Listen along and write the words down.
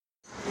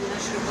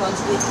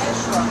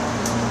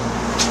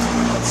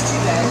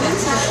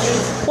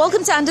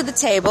Welcome to Under the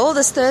Table.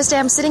 This Thursday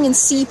I'm sitting in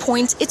Sea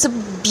Point. It's a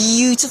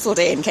beautiful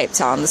day in Cape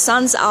Town. The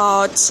sun's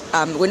out.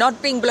 We're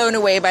not being blown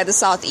away by the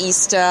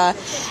southeaster.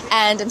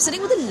 And I'm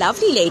sitting with a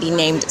lovely lady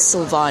named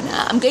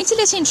Silvana. I'm going to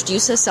let her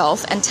introduce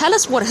herself and tell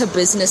us what her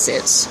business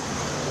is.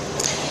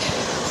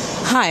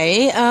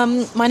 Hi,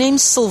 my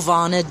name's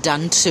Silvana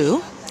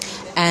Dantu,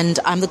 and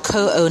I'm the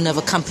co-owner of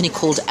a company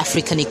called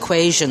African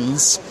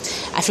Equations.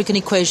 African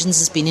Equations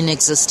has been in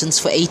existence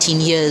for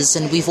 18 years,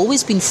 and we've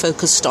always been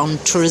focused on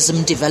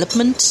tourism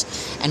development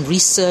and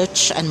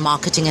research and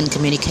marketing and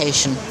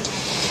communication.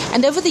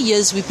 And over the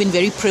years, we've been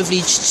very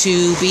privileged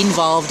to be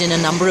involved in a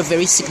number of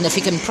very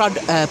significant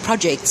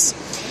projects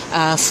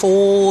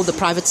for the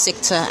private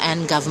sector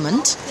and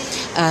government.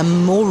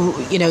 In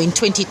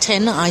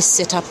 2010, I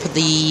set up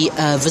the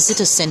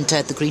visitor center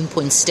at the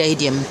Greenpoint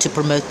Stadium to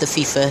promote the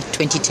FIFA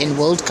 2010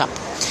 World Cup.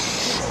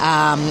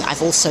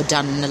 I've also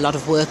done a lot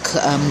of work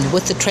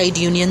with the trade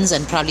unions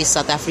and Proudly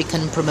South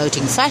African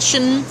promoting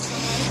fashion.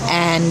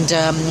 And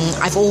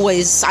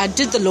I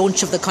did the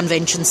launch of the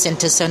convention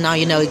center, so now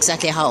you know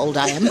exactly how old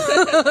I am.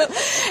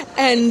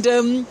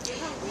 And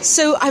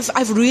so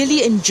I've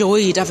really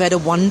enjoyed. I've had a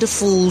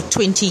wonderful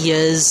 20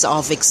 years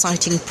of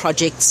exciting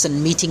projects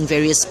and meeting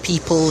various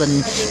people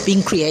and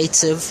being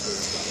creative.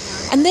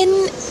 And then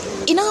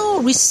in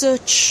our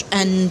research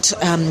and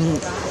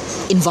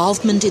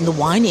involvement in the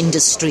wine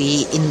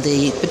industry,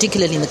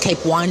 particularly in the Cape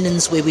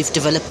Winelands, where we've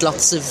developed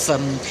lots of,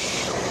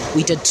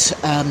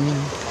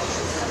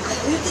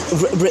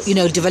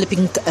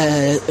 developing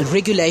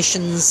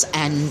regulations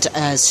and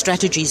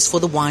strategies for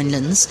the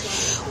winelands,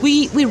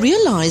 we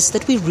realized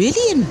that we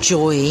really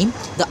enjoy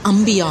the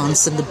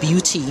ambiance and the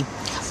beauty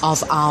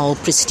of our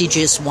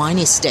prestigious wine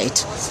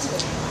estate,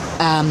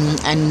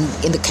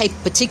 and in the Cape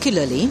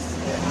particularly.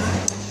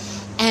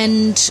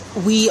 And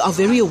we are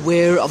very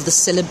aware of the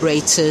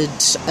celebrated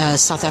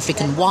South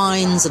African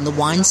wines and the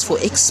wines for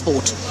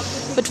export.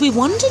 But we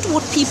wondered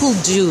what people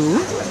do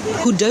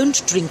who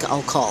don't drink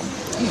alcohol.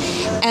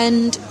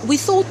 And we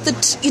thought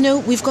that,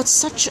 we've got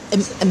such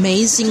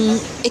amazing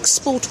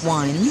export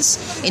wines.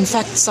 In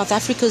fact, South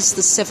Africa is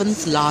the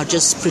 7th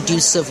largest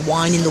producer of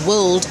wine in the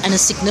world and a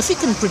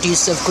significant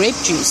producer of grape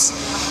juice.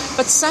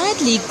 But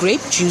sadly,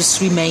 grape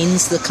juice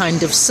remains the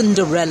kind of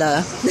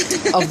Cinderella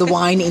of the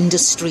wine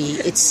industry.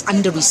 It's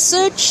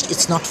under-researched,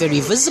 it's not very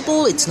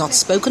visible, it's not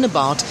spoken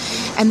about,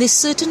 and there's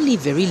certainly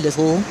very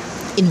little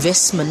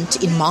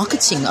investment in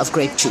marketing of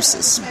grape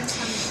juices.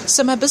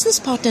 So my business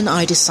partner and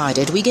I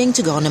decided we're going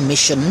to go on a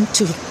mission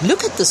to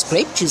look at this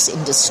grape juice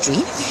industry,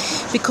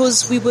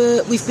 because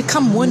we've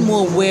become more and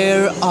more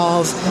aware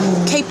of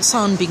Cape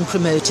Town being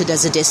promoted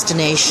as a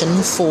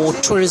destination for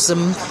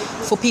tourism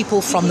for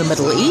people from the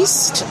Middle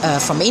East,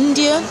 from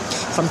India,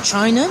 from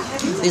China.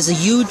 There's a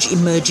huge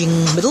emerging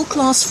middle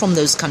class from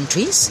those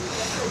countries.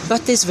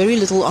 But there's very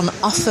little on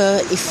offer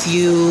if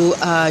you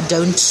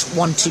don't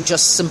want to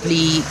just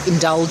simply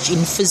indulge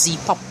in fizzy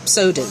pop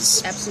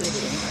sodas.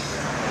 Absolutely.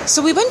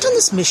 So we went on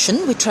this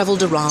mission. We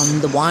travelled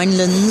around the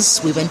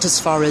winelands. We went as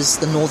far as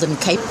the Northern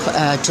Cape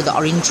to the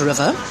Orange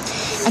River.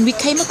 And we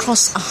came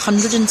across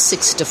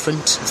 106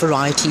 different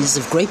varieties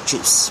of grape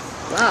juice.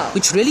 Wow.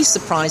 Which really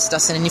surprised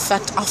us. And in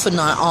fact, often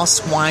I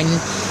ask wine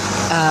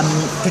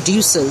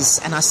producers,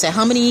 and I say,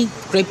 how many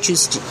grape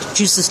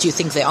juices do you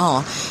think there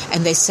are?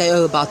 And they say,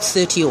 about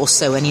 30 or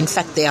so. And in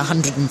fact, there are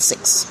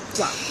 106.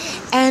 Wow.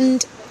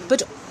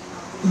 But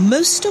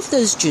most of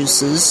those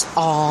juices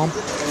are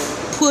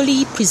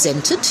poorly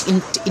presented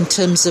in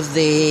terms of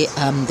their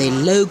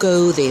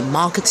logo, their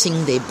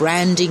marketing, their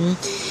branding.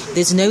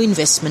 There's no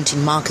investment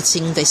in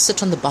marketing. They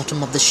sit on the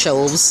bottom of the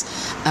shelves.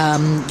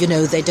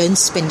 They don't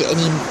spend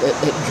any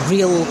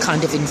real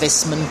kind of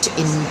investment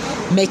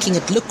in making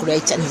it look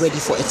great and ready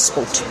for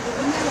export.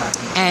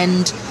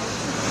 And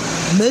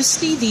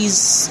mostly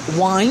these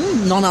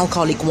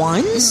non-alcoholic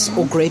wines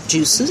or grape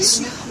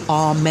juices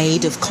are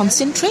made of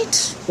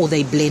concentrate, or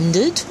they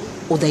blended,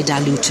 or they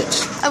diluted.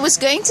 I was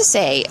going to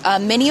say,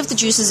 many of the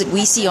juices that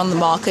we see on the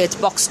market,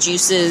 box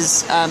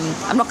juices,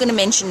 I'm not going to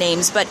mention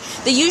names, but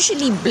they're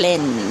usually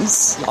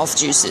blends of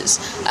juices.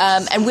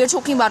 And we're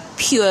talking about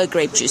pure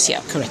grape juice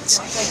here. Correct.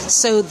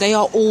 So they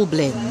are all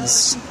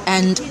blends.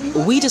 And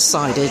we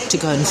decided to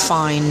go and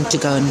find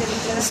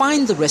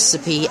the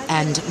recipe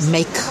and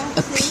make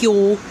a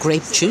pure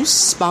grape juice,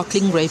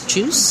 sparkling grape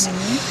juice.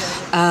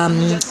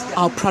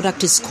 Our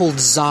product is called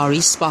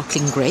Zari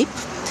Sparkling Grape.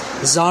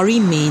 Zari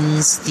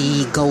means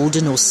the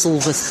golden or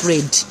silver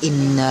thread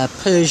in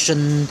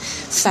Persian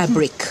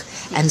fabric.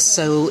 And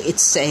so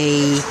it's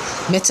a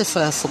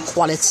metaphor for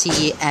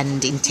quality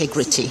and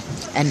integrity.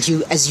 And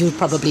as you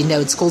probably know,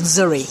 it's called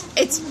Zari.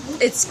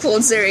 It's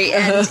called Zari,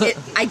 and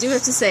I do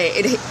have to say,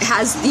 it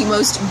has the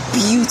most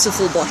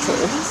beautiful bottle.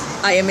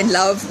 I am in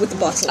love with the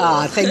bottle.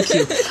 Thank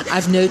you.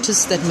 I've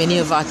noticed that many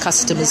of our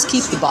customers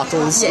keep the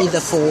bottles, yes, either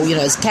for,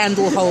 as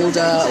candle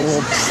holder,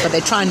 but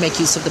they try and make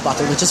use of the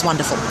bottle, which is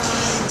wonderful.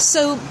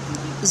 So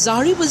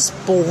Zari was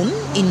born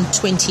in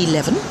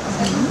 2011.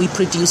 We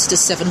produced a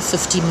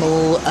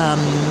 750ml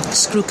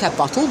screw cap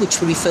bottle,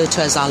 which we refer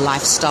to as our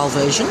lifestyle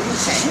version.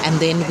 Okay. And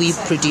then we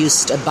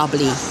produced a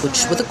bubbly,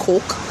 which with a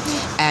cork,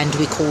 and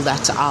we call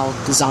that our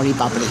Zari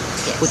bubbly,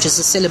 which is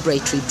a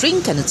celebratory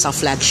drink, and it's our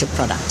flagship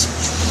product.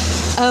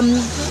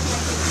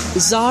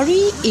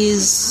 Zari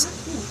is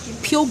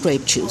pure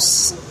grape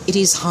juice. It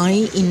is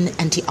high in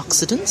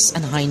antioxidants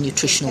and high in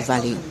nutritional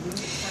value.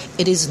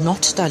 It is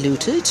not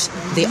diluted.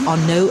 There are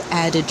no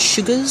added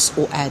sugars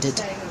or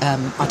added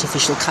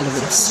artificial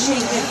colorants.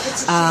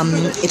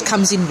 It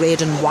comes in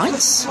red and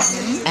white,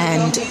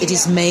 and it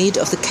is made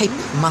of the Cape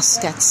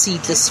Muscat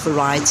seedless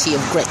variety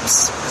of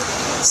grapes.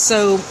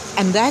 So,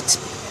 and that,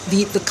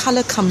 the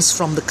color comes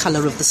from the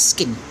color of the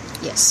skin.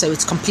 Yes. So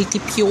it's completely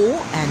pure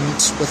and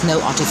with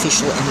no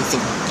artificial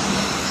anything.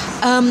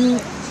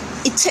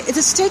 It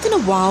has taken a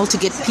while to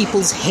get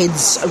people's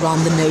heads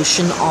around the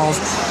notion of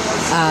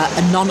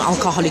a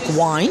non-alcoholic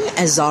wine,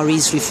 as Zari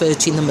is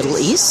referred to in the Middle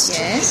East.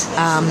 Yes.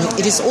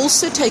 It has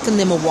also taken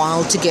them a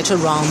while to get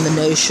around the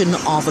notion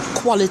of a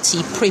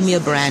quality premier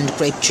brand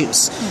grape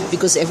juice,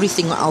 because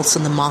everything else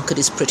in the market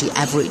is pretty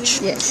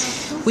average.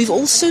 Yes. We've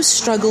also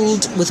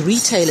struggled with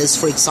retailers,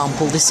 for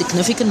example, the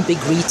significant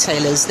big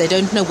retailers. They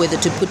don't know whether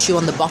to put you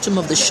on the bottom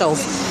of the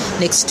shelf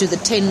next to the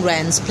 10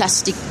 rands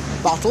plastic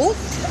bottle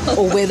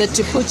or whether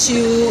to put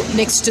you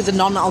next to the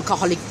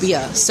non-alcoholic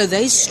beer. So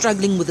they're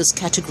struggling with this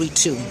category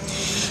too.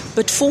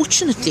 But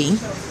fortunately,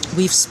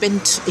 we've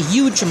spent a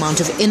huge amount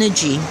of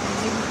energy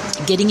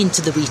getting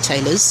into the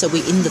retailers. So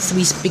we're in the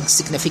 3 big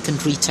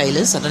significant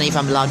retailers. I don't know if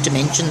I'm allowed to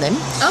mention them.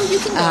 Oh, you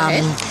can go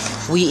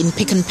ahead. We're in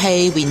Pick n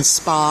Pay, we're in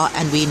Spar,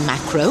 and we're in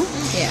Macro.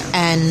 Yeah.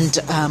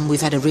 And we've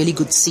had a really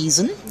good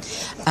season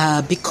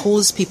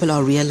because people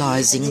are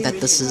realizing that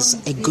this is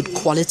a good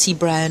quality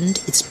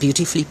brand. It's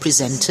beautifully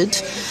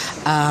presented.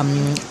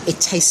 It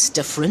tastes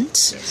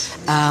different.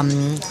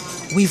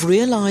 We've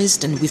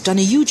realized, and we've done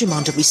a huge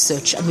amount of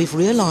research, and we've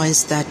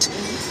realized that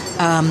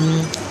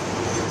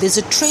there's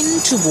a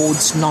trend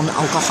towards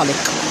non-alcoholic.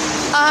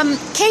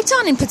 Cape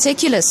Town in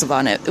particular,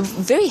 Silvana,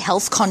 very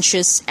health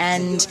conscious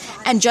and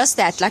just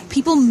that. Like,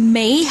 people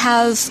may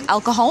have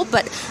alcohol,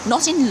 but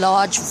not in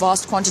large,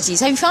 vast quantities.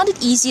 Have you found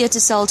it easier to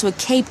sell to a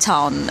Cape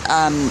Town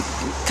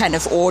kind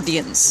of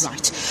audience?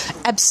 Right,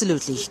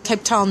 absolutely.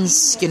 Cape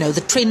Town's, the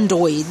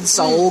trendoids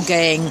are all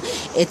going,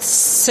 it's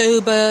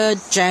sober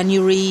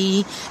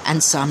January,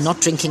 and so I'm not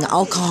drinking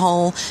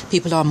alcohol.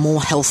 People are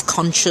more health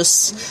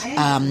conscious.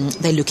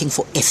 They're looking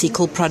for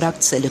ethical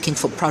products. They're looking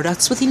for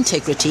products with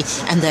integrity,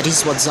 and that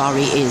is what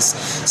Zari is.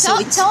 So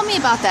tell me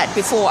about that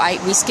before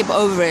we skip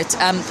over it.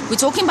 We're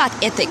talking about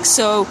ethics,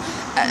 so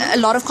a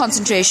lot of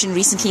concentration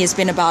recently has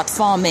been about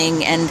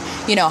farming and,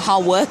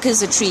 how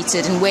workers are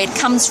treated and where it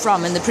comes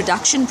from in the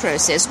production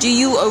process. Do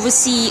you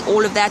oversee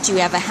all of that? Do you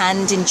have a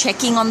hand in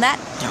checking on that?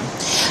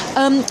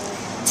 Yeah.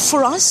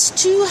 For us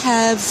to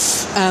have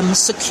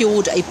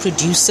secured a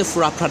producer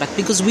for our product,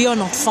 because we are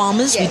not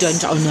farmers, yes. We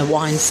don't own a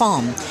wine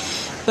farm,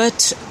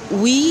 but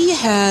we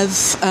have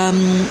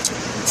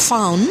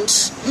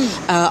found,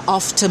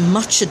 after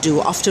much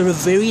ado, after a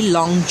very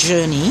long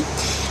journey,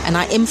 and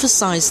I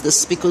emphasize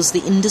this because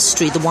the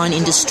wine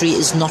industry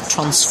is not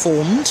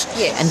transformed,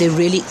 yes. And there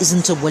really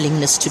isn't a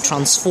willingness to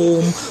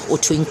transform or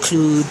to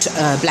include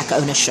black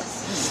ownership.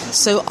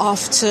 So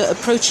after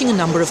approaching a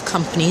number of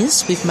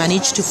companies, we've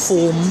managed to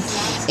form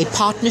a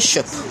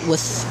partnership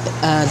with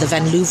the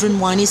Van Louveren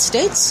Wine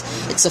Estates.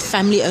 It's a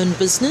family-owned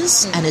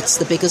business, and it's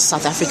the biggest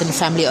South African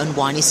family-owned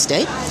wine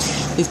estate.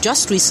 We've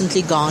just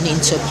recently gone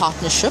into a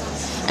partnership,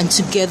 and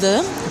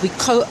together we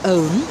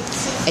co-own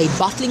a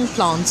bottling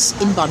plant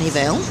in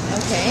Bonnievale,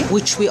 okay.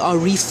 which we are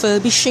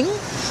refurbishing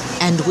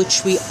and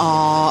which we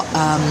are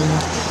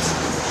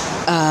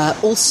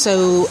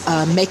also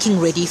making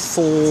ready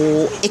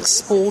for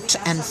export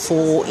and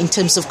in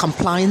terms of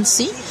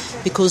compliancy,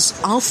 because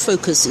our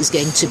focus is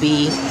going to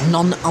be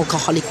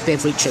non-alcoholic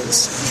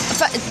beverages.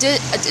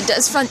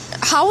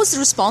 How was the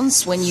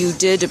response when you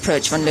did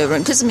approach Van Louveren?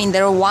 Because,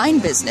 they're a wine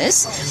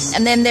business,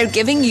 and then they're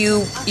giving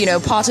you,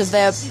 part of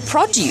their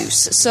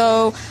produce.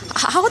 So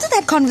how did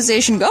that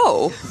conversation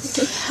go?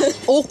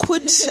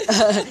 Awkward,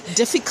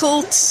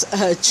 difficult,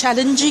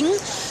 challenging,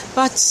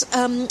 but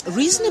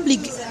reasonably,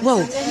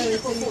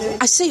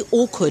 I say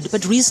awkward,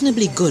 but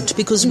reasonably good,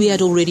 because we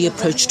had already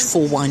approached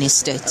 4 wine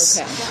estates,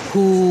 okay.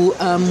 who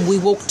we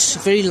walked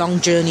very long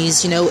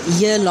journeys,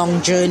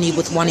 year-long journey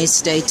with one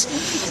estate,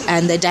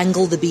 and they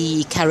dangle the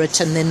BE carrot,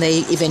 and then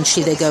they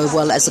go,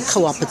 well, as a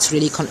co-op, it's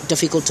really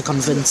difficult to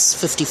convince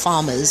 50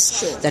 farmers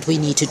sure. that we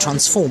need to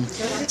transform.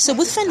 So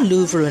with Van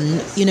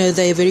Louveren,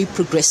 they're a very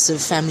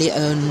progressive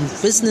family-owned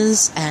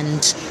business,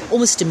 and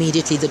almost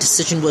immediately the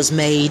decision was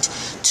made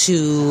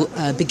to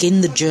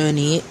begin the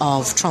journey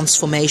of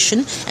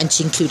transformation and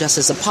to include us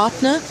as a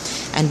partner.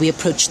 And we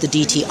approached the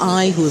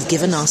DTI, who have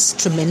given us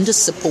tremendous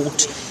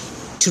support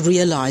to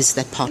realize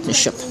that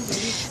partnership.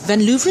 Van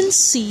Leeuwen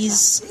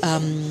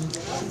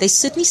they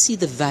certainly see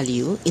the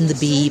value in the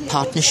BE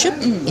partnership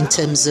in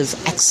terms of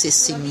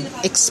accessing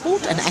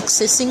export and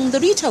accessing the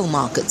retail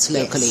markets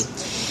locally.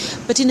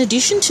 Yes. But in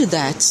addition to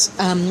that,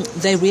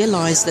 they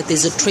realize that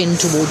there's a trend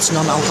towards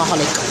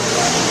non-alcoholic.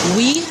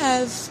 We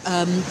have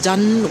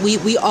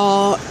we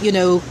are,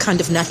 kind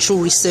of natural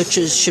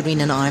researchers, Shireen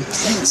and I.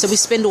 So we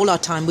spend all our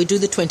time, we do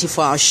the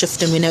 24-hour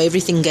shift, and we know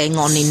everything going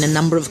on in a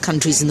number of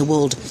countries in the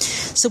world.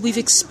 So we've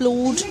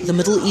explored the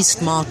Middle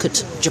East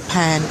market,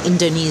 Japan,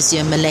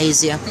 Indonesia,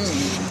 Malaysia,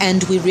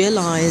 and we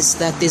realize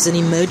that there's an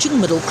emerging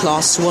middle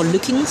class who are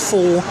looking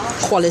for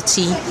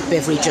quality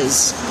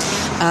beverages.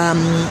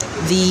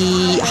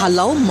 The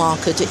halal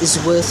market is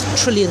worth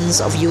trillions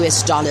of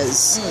US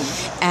dollars,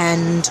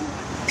 and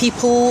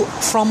people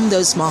from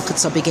those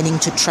markets are beginning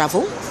to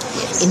travel.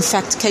 Yes. In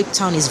fact, Cape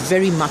Town is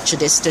very much a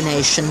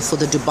destination for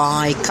the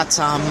Dubai,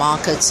 Qatar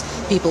markets.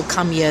 People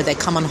come here, they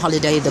come on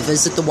holiday, they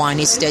visit the wine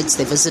estates,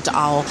 they visit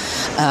our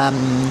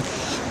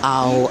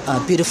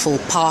beautiful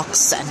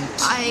parks. And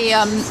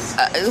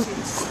a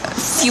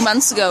few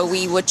months ago,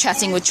 we were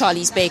chatting with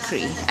Charlie's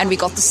Bakery, and we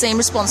got the same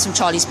response from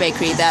Charlie's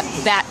Bakery that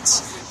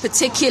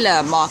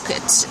particular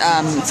market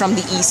from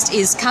the East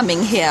is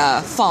coming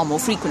here far more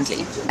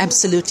frequently.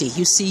 Absolutely.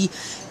 You see,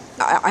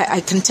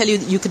 I can tell you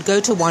that you could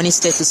go to a wine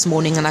estate this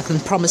morning, and I can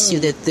promise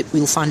you that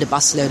we'll find a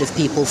busload of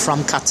people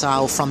from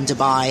Qatar or from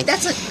Dubai.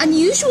 That's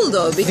unusual,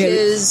 though,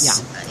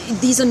 because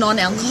these are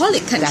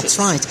non-alcoholic countries. That's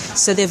right.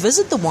 So they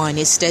visit the wine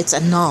estates,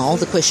 and now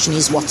the question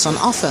is what's on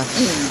offer.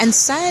 And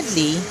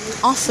sadly,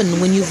 often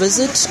when you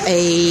visit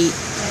a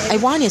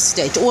wine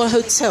estate or a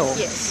hotel,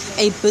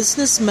 a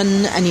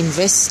businessman, an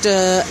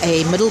investor,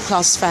 a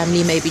middle-class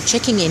family may be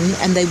checking in,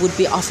 and they would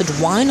be offered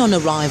wine on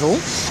arrival,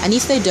 and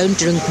if they don't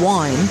drink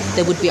wine,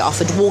 they would be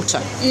offered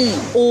water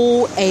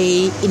or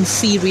a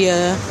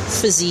inferior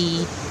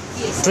fizzy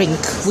drink,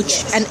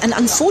 which and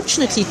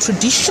unfortunately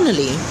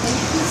traditionally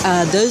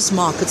those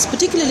markets,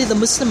 particularly the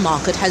Muslim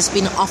market, has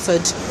been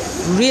offered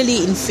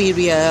really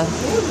inferior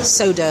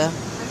soda,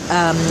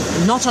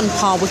 not on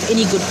par with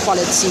any good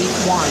quality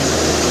wine.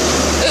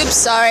 Oops,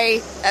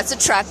 sorry, that's a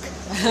truck.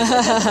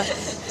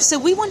 So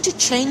we want to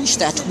change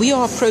that. We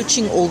are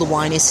approaching all the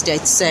wine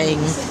estates saying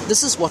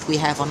this is what we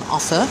have on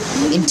offer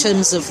in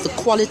terms of the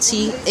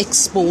quality,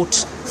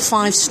 export,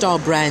 5-star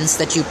brands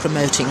that you're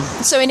promoting.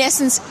 So in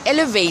essence,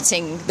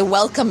 elevating the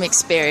welcome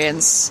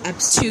experience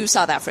to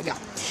South Africa.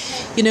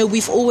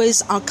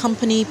 Our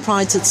company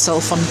prides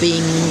itself on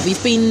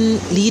we've been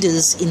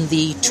leaders in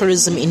the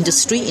tourism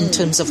industry in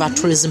terms of our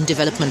tourism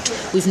development.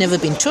 We've never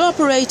been tour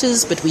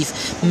operators, but we've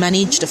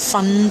managed a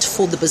fund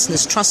for the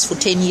business trust for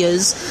 10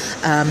 years,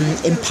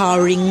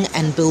 empowering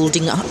and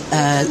building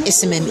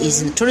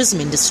SMMEs in the tourism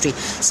industry.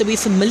 So we're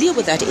familiar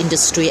with that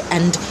industry,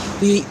 and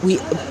we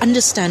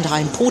understand how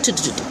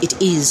important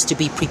it is to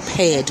be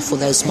prepared for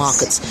those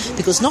markets,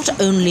 because not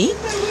only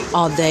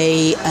are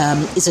they,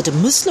 is it a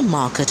Muslim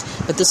market,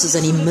 but this is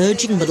an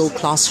emerging middle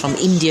class from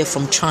India,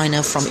 from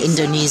China, from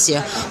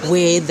Indonesia,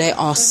 where they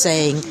are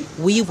saying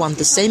we want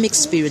the same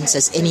experience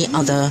as any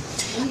other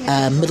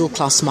middle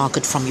class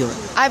market from Europe.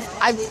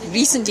 I've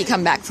recently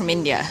come back from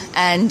India,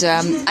 and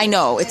I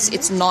know it's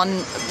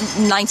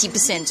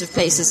 90% of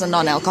places are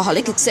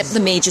non-alcoholic except the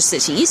major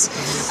cities,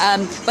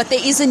 but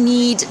there is a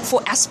need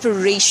for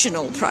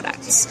aspirational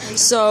products.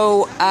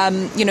 So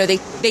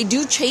they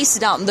do chase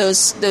down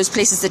those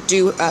places that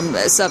do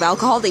serve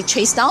alcohol. They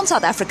chase down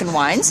South African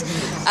wines,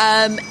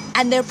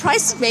 and they're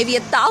priced maybe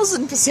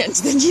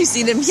 1,000% than you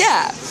see them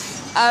here.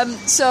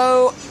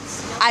 So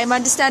I'm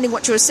understanding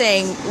what you're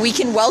saying. We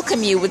can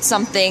welcome you with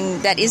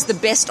something that is the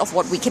best of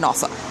what we can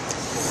offer.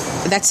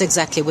 That's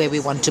exactly where we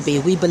want to be.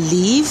 We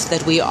believe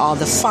that we are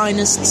the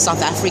finest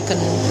South African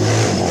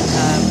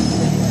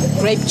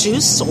grape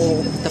juice,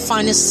 or the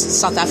finest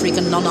South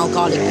African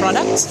non-alcoholic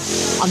product,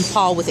 on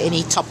par with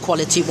any top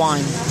quality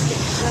wine.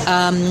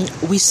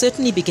 We're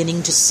certainly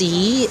beginning to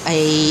see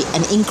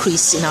an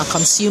increase in our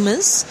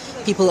consumers.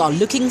 People are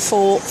looking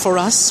for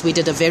us. We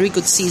did a very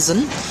good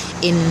season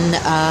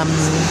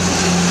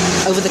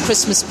over the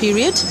Christmas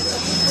period.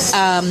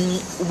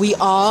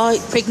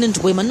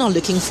 Pregnant women are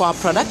looking for our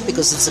product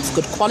because it's of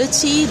good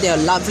quality. There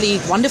are lovely,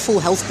 wonderful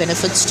health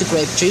benefits to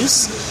grape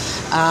juice.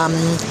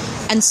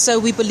 And so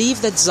we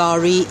believe that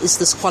Zari is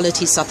this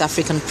quality South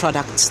African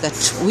product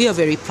that we are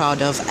very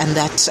proud of, and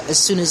that as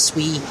soon as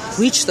we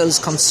reach those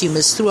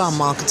consumers through our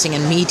marketing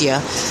and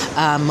media,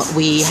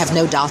 we have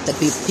no doubt that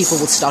people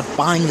will start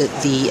buying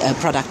the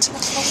product.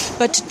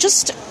 But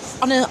just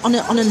on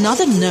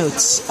another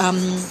note,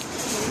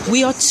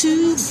 we are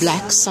two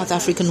black South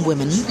African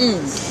women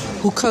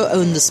who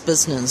co-own this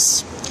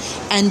business,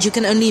 and you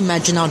can only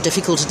imagine how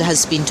difficult it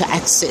has been to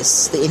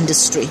access the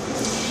industry.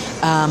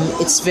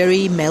 It's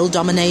very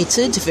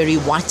male-dominated, very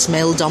white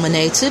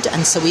male-dominated,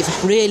 and so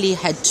we've really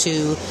had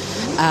to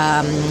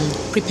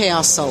prepare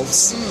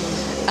ourselves.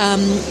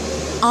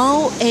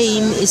 Our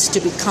aim is to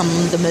become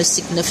the most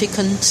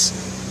significant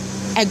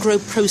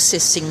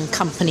agro-processing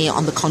company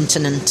on the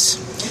continent,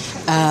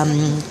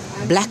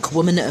 black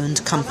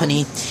woman-owned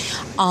company.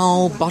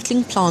 Our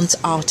bottling plant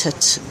out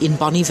in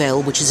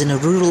Bonnievale, which is in a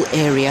rural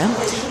area,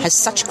 has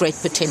such great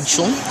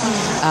potential.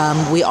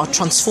 We are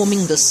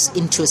transforming this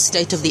into a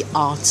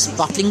state-of-the-art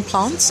bottling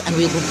plant, and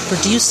we will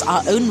produce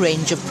our own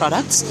range of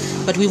products,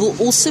 but we will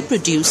also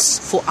produce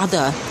for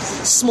other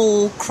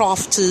small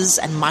crafters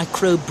and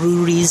micro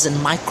breweries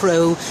and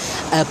micro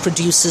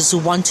producers who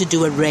want to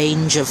do a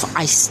range of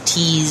iced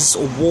teas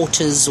or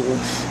waters or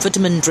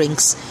vitamin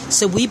drinks.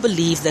 So we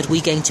believe that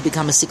we're going to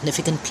become a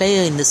significant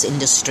player in this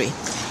industry.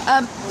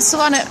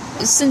 Silvana,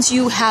 since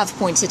you have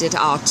pointed it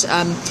out,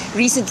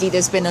 recently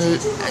there's been a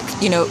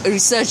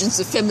resurgence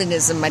of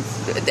feminism,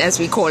 as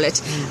we call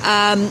it.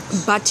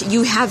 But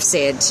you have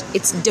said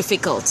it's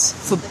difficult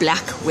for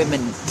black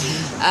women.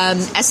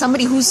 As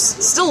somebody who's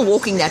still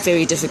walking that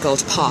very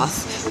difficult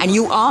path, and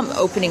you are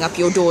opening up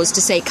your doors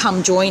to say,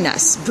 come join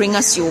us, bring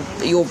us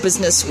your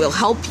business, we'll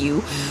help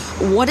you.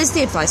 What is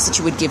the advice that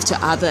you would give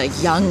to other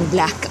young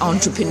black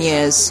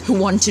entrepreneurs who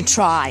want to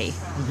try?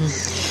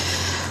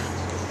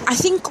 I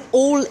think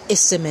all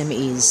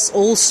SMMEs,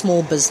 all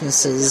small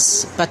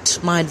businesses, but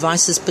my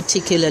advice is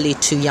particularly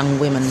to young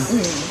women.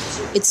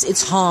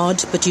 It's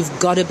hard, but you've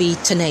got to be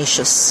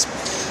tenacious.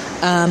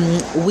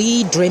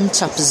 We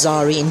dreamt up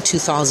Zari in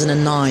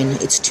 2009.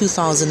 It's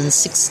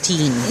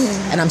 2016,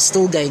 and I'm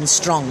still going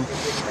strong.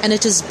 And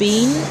it has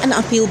been an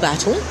uphill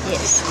battle.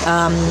 Yes.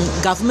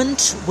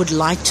 Government would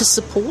like to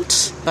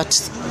support,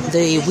 but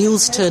the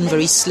wheels turn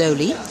very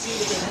slowly.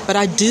 But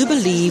I do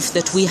believe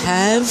that we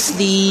have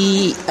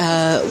the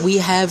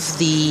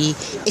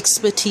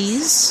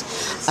expertise,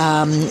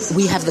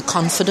 we have the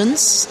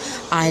confidence.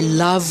 I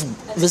love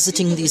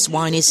visiting these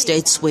wine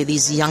estates where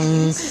these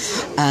young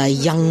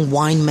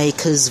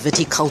winemakers,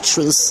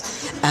 viticulturists,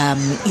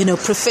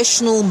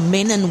 professional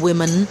men and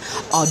women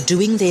are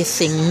doing their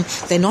thing.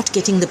 They're not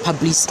getting the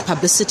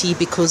publicity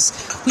because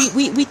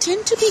we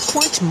tend to be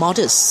quite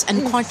modest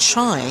and quite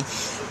shy.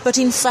 But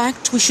in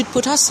fact, we should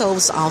put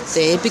ourselves out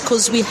there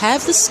because we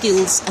have the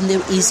skills and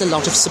there is a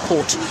lot of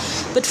support.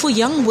 But for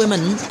young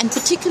women, and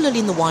particularly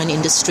in the wine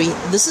industry,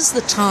 this is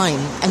the time.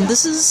 And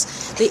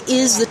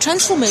the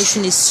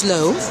transformation is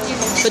slow,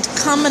 but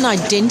come and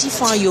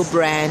identify your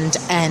brand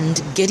and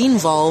get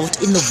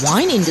involved in the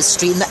wine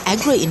industry, in the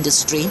agro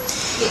industry.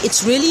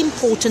 It's really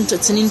important.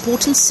 It's an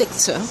important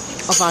sector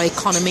of our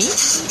economy.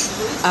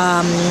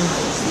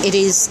 It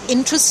is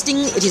interesting.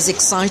 It is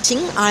exciting.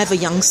 I have a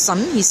young son.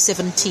 He's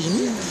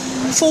 17.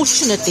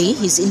 Fortunately,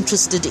 he's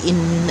interested in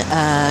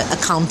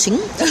accounting.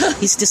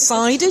 He's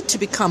decided to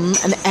become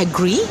an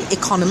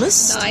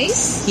agri-economist.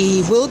 Nice.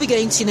 He will be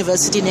going to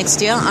university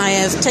next year. I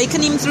have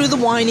taken him through the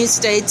wine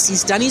estates.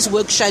 He's done his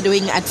work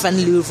shadowing at Van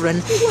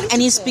Leeuwen,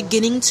 and he's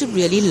beginning to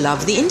really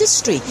love the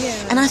industry.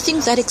 Yeah. And I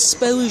think that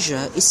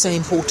exposure is so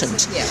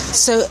important. Yeah.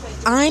 So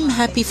I'm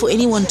happy for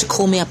anyone to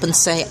call me up and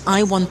say,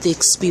 I want the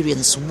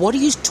experience. What are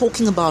you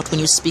talking about when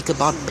you speak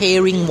about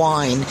pairing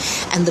wine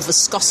and the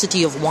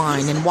viscosity of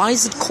wine, and why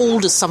is it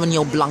called a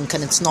Sauvignon Blanc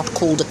and it's not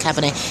called a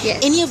Cabernet?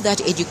 Yes. Any of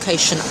that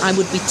education, I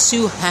would be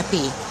too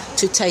happy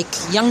to take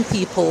young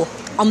people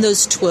on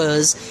those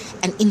tours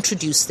and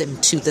introduce them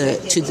to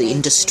the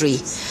industry.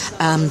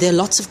 There are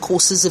lots of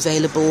courses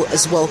available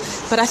as well.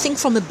 But I think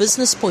from a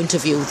business point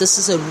of view, this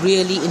is a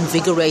really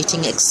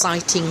invigorating,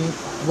 exciting,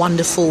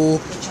 wonderful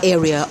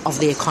area of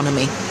the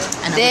economy.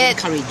 And I would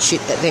encourage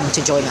them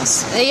to join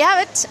us. There you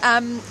have it.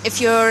 If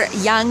you're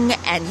young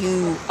and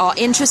you are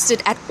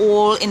interested at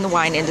all in the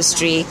wine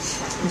industry,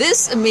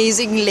 this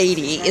amazing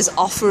lady is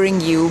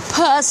offering you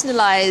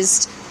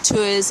personalized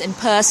tours and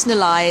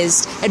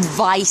personalized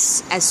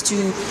advice as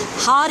to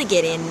how to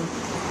get in,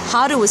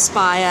 how to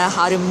aspire,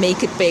 how to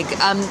make it big.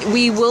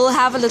 We will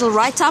have a little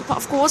write-up,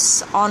 of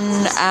course, on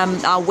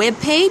our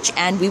webpage,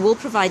 and we will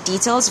provide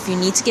details. If you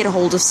need to get a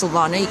hold of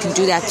Silvana, you can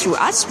do that through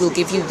us. We'll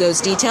give you those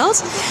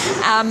details.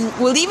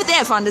 We'll leave it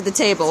there for Under the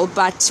Table,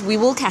 but we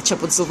will catch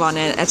up with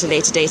Silvana at a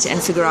later date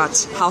and figure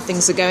out how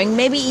things are going.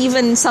 Maybe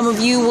even some of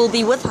you will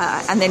be with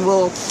her, and then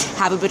we'll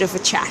have a bit of a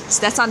chat.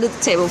 That's Under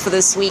the Table for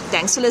this week.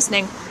 Thanks for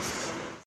listening.